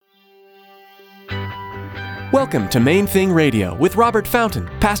Welcome to Main Thing Radio with Robert Fountain,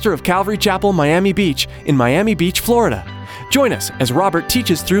 pastor of Calvary Chapel, Miami Beach, in Miami Beach, Florida. Join us as Robert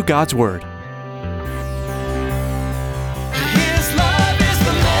teaches through God's Word.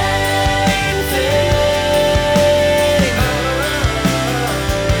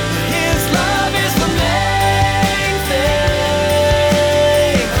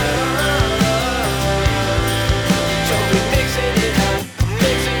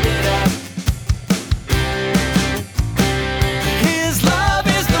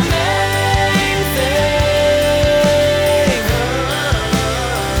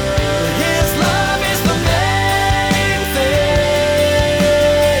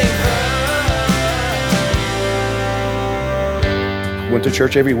 Went to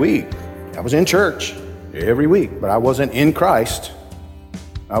church every week. I was in church every week, but I wasn't in Christ.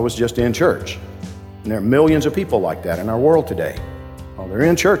 I was just in church. And there are millions of people like that in our world today. Well, they're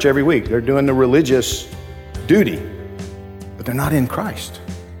in church every week. They're doing the religious duty, but they're not in Christ.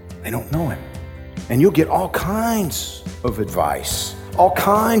 They don't know Him. And you'll get all kinds of advice, all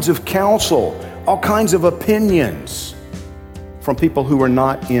kinds of counsel, all kinds of opinions from people who are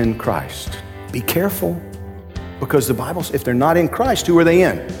not in Christ. Be careful. Because the Bible says, if they're not in Christ, who are they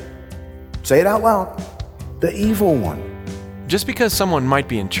in? Say it out loud. The evil one. Just because someone might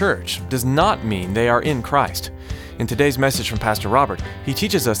be in church does not mean they are in Christ. In today's message from Pastor Robert, he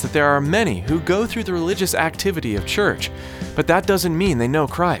teaches us that there are many who go through the religious activity of church, but that doesn't mean they know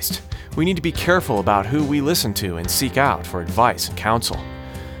Christ. We need to be careful about who we listen to and seek out for advice and counsel.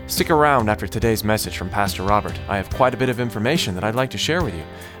 Stick around after today's message from Pastor Robert. I have quite a bit of information that I'd like to share with you.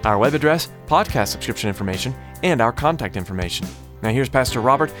 Our web address, podcast subscription information, and our contact information. Now here's Pastor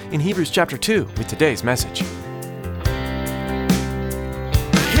Robert in Hebrews chapter 2 with today's message. His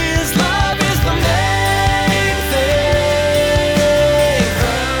love is the main thing.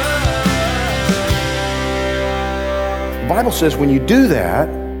 The Bible says when you do that,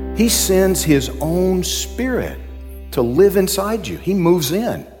 He sends His own Spirit to live inside you. He moves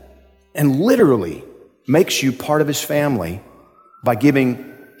in and literally makes you part of His family by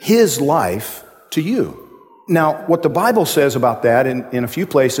giving His life to you. Now, what the Bible says about that in a few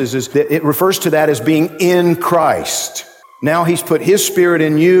places is that it refers to that as being in Christ. Now He's put His Spirit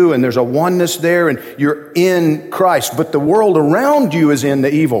in you, and there's a oneness there, and you're in Christ. But the world around you is in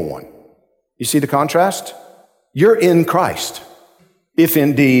the evil one. You see the contrast? You're in Christ, if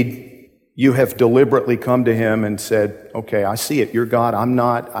indeed you have deliberately come to Him and said, okay, I see it. You're God. I'm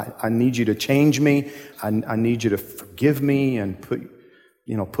not. I need you to change me. I need you to forgive me and put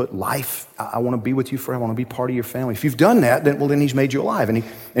life. I want to be with you forever. I want to be part of your family. If you've done that, then He's made you alive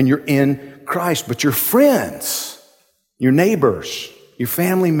and you're in Christ. But your friends, your neighbors, your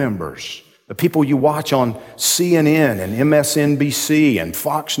family members, the people you watch on CNN and MSNBC and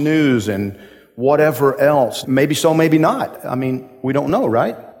Fox News and whatever else, maybe so, maybe not. I mean, we don't know,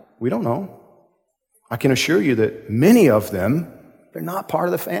 right? We don't know. I can assure you that many of them, they're not part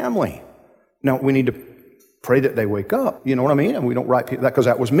of the family. Now, we need to pray that they wake up. You know what I mean? And we don't write people that, because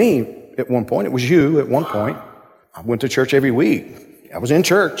that was me at one point. It was you at one point. I went to church every week. I was in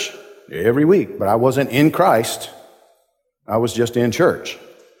church every week, but I wasn't in Christ. I was just in church.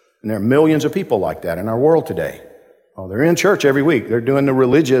 And there are millions of people like that in our world today. Oh, they're in church every week. They're doing the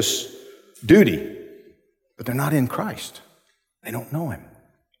religious duty, but they're not in Christ. They don't know Him.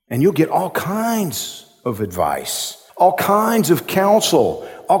 And you'll get all kinds of advice, all kinds of counsel,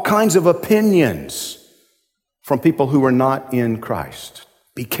 all kinds of opinions from people who are not in Christ.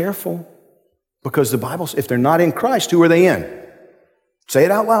 Be careful, because the Bible says if they're not in Christ, who are they in? Say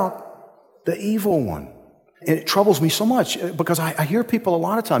it out loud. The evil one. And it troubles me so much because I hear people a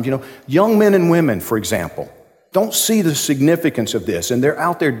lot of times, young men and women, for example, don't see the significance of this, and they're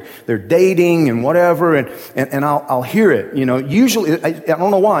out there, they're dating and whatever, and I'll hear it. Usually, I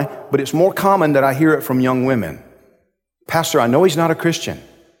don't know why, but it's more common that I hear it from young women. Pastor, I know he's not a Christian,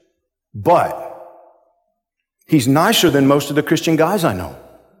 but he's nicer than most of the Christian guys I know,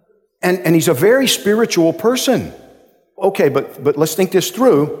 and he's a very spiritual person. Okay, but let's think this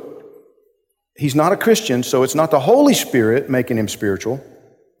through. He's not a Christian, so it's not the Holy Spirit making him spiritual.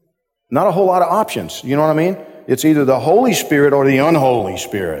 Not a whole lot of options. You know what I mean? It's either the Holy Spirit or the unholy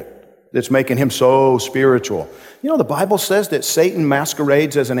Spirit that's making him so spiritual. The Bible says that Satan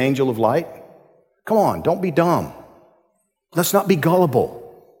masquerades as an angel of light. Come on, don't be dumb. Let's not be gullible.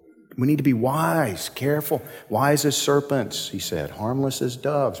 We need to be wise, careful. Wise as serpents, He said. Harmless as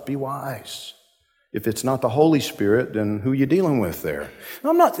doves. Be wise. If it's not the Holy Spirit, then who are you dealing with there?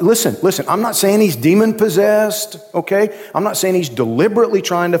 Listen, I'm not saying he's demon-possessed, okay? I'm not saying he's deliberately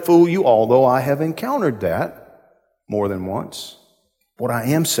trying to fool you, although I have encountered that more than once. What I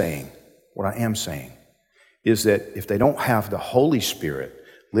am saying is that if they don't have the Holy Spirit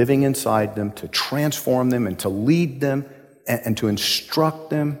living inside them to transform them and to lead them and to instruct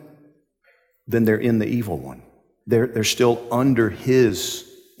them, then they're in the evil one. They're still under his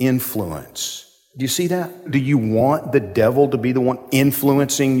influence. Do you see that? Do you want the devil to be the one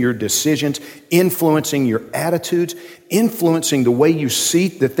influencing your decisions, influencing your attitudes, influencing the way you see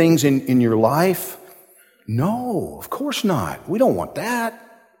the things in your life? No, of course not. We don't want that.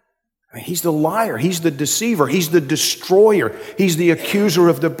 I mean, he's the liar. He's the deceiver. He's the destroyer. He's the accuser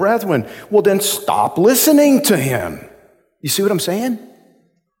of the brethren. Well, then stop listening to him. You see what I'm saying?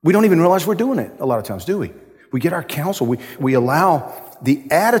 We don't even realize we're doing it a lot of times, do we? We get our counsel. We allow the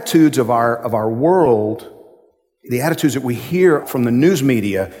attitudes of our world, the attitudes that we hear from the news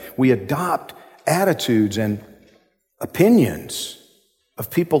media, we adopt attitudes and opinions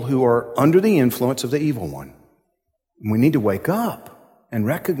of people who are under the influence of the evil one. And we need to wake up and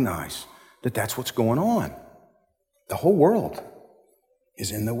recognize that that's what's going on. The whole world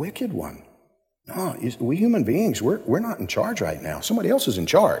is in the wicked one. No, we human beings, we're not in charge right now. Somebody else is in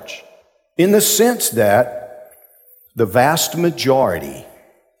charge. In the sense that the vast majority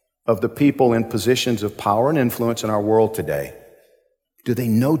of the people in positions of power and influence in our world today, do they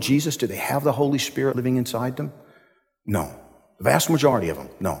know Jesus? Do they have the Holy Spirit living inside them? No. The vast majority of them,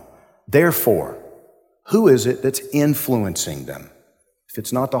 no. Therefore, who is it that's influencing them? If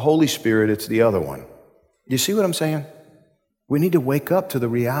it's not the Holy Spirit, it's the other one. You see what I'm saying? We need to wake up to the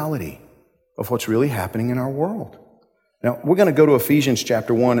reality of what's really happening in our world. Now, we're going to go to Ephesians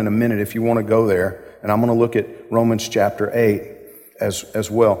chapter 1 in a minute if you want to go there, and I'm going to look at Romans chapter 8 as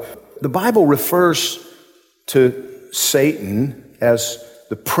well. The Bible refers to Satan as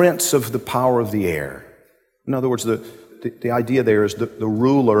the prince of the power of the air. In other words, the idea there is the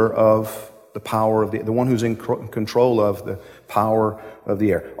ruler of the power of the one who's in control of the power of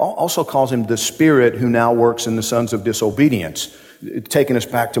the air. Also calls him the spirit who now works in the sons of disobedience, taking us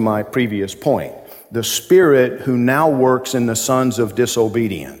back to my previous point. The Spirit who now works in the sons of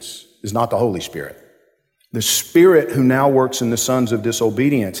disobedience is not the Holy Spirit. The Spirit who now works in the sons of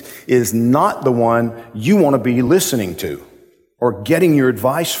disobedience is not the one you want to be listening to or getting your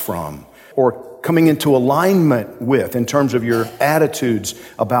advice from or coming into alignment with in terms of your attitudes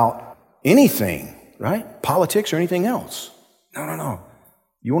about anything, right? Politics or anything else. No.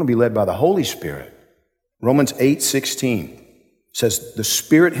 You want to be led by the Holy Spirit. Romans 8:16. Says, the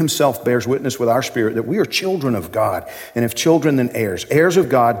Spirit himself bears witness with our spirit that we are children of God. And if children, then heirs. Heirs of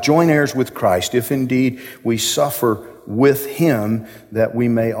God, joint heirs with Christ, if indeed we suffer with him, that we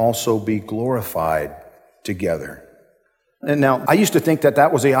may also be glorified together. And now, I used to think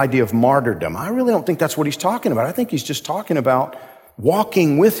that was the idea of martyrdom. I really don't think that's what he's talking about. I think he's just talking about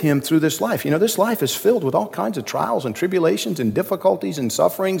walking with him through this life. You know, this life is filled with all kinds of trials and tribulations and difficulties and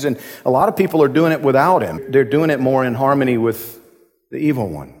sufferings, and a lot of people are doing it without him. They're doing it more in harmony with the evil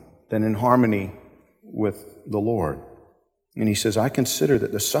one than in harmony with the Lord. And he says, I consider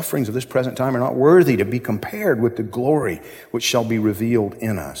that the sufferings of this present time are not worthy to be compared with the glory which shall be revealed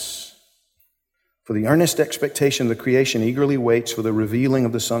in us. For the earnest expectation of the creation eagerly waits for the revealing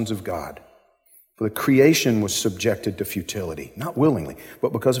of the sons of God. For the creation was subjected to futility, not willingly,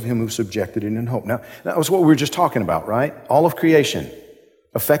 but because of him who subjected it in hope. Now, that was what we were just talking about, right? All of creation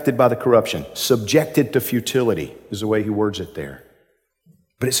affected by the corruption, subjected to futility is the way he words it there.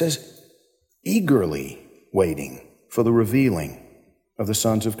 But it says, eagerly waiting for the revealing of the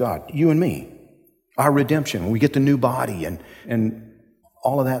sons of God. You and me, our redemption, when we get the new body and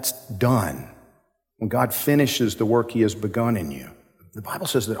all of that's done. When God finishes the work he has begun in you. The Bible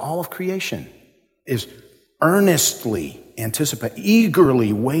says that all of creation is earnestly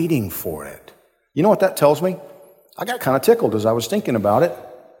eagerly waiting for it. You know what that tells me? I got kind of tickled as I was thinking about it.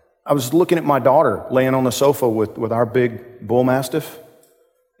 I was looking at my daughter laying on the sofa with our big bull mastiff.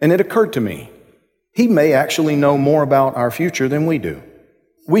 And it occurred to me, he may actually know more about our future than we do.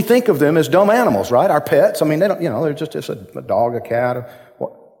 We think of them as dumb animals, right? Our pets. I mean, they don't, they're just a dog, a cat.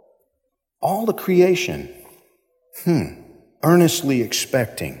 All the creation, earnestly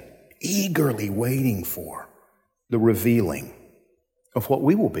expecting, eagerly waiting for the revealing of what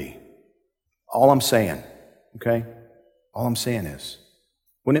we will be. All I'm saying, okay? All I'm saying is,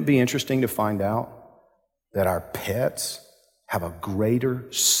 wouldn't it be interesting to find out that our pets have a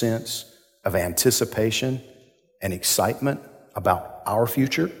greater sense of anticipation and excitement about our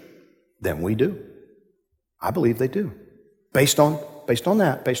future than we do? I believe they do. Based on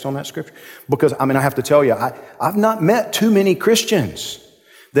that scripture. Because, I have to tell you, I've not met too many Christians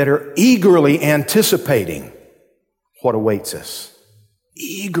that are eagerly anticipating what awaits us.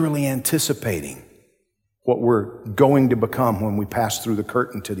 Eagerly anticipating what we're going to become when we pass through the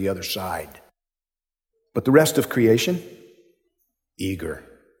curtain to the other side. But the rest of creation, eager.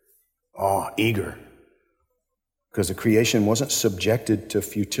 Oh, eager. Because the creation wasn't subjected to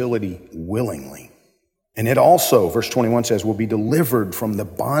futility willingly. And it also, verse 21 says, will be delivered from the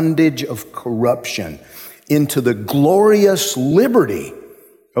bondage of corruption into the glorious liberty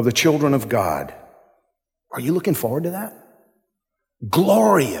of the children of God. Are you looking forward to that?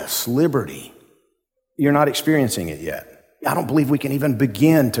 Glorious liberty. You're not experiencing it yet. I don't believe we can even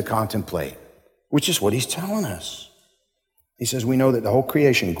begin to contemplate, which is what he's telling us. He says we know that the whole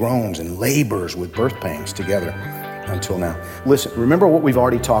creation groans and labors with birth pangs together until now. Listen, remember what we've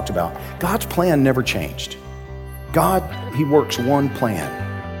already talked about. God's plan never changed. God, he works one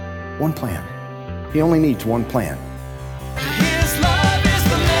plan. One plan. He only needs one plan. His love is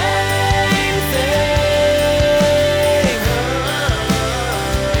the main thing.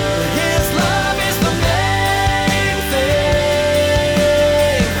 His love is the main thing.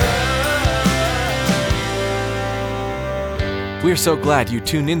 We are so glad you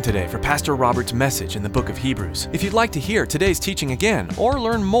tuned in today for Pastor Robert's message in the book of Hebrews. If you'd like to hear today's teaching again or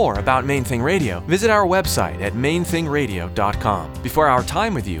learn more about Main Thing Radio, visit our website at mainthingradio.com. Before our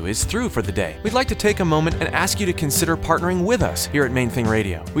time with you is through for the day, we'd like to take a moment and ask you to consider partnering with us here at Main Thing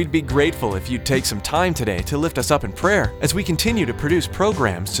Radio. We'd be grateful if you'd take some time today to lift us up in prayer as we continue to produce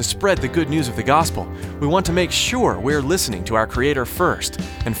programs to spread the good news of the gospel. We want to make sure we're listening to our Creator first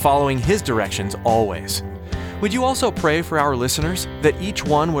and following His directions always. Would you also pray for our listeners that each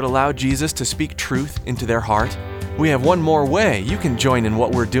one would allow Jesus to speak truth into their heart? We have one more way you can join in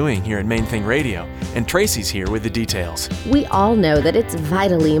what we're doing here at Main Thing Radio, and Tracy's here with the details. We all know that it's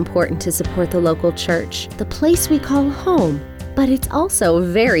vitally important to support the local church, the place we call home. But it's also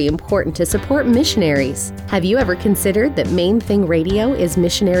very important to support missionaries. Have you ever considered that Main Thing Radio is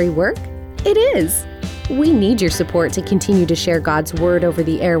missionary work? It is. We need your support to continue to share God's Word over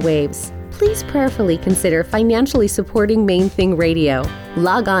the airwaves. Please prayerfully consider financially supporting Main Thing Radio.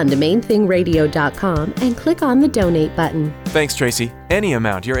 Log on to mainthingradio.com and click on the donate button. Thanks, Tracy. Any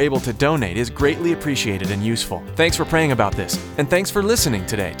amount you're able to donate is greatly appreciated and useful. Thanks for praying about this, and thanks for listening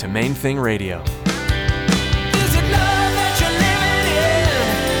today to Main Thing Radio.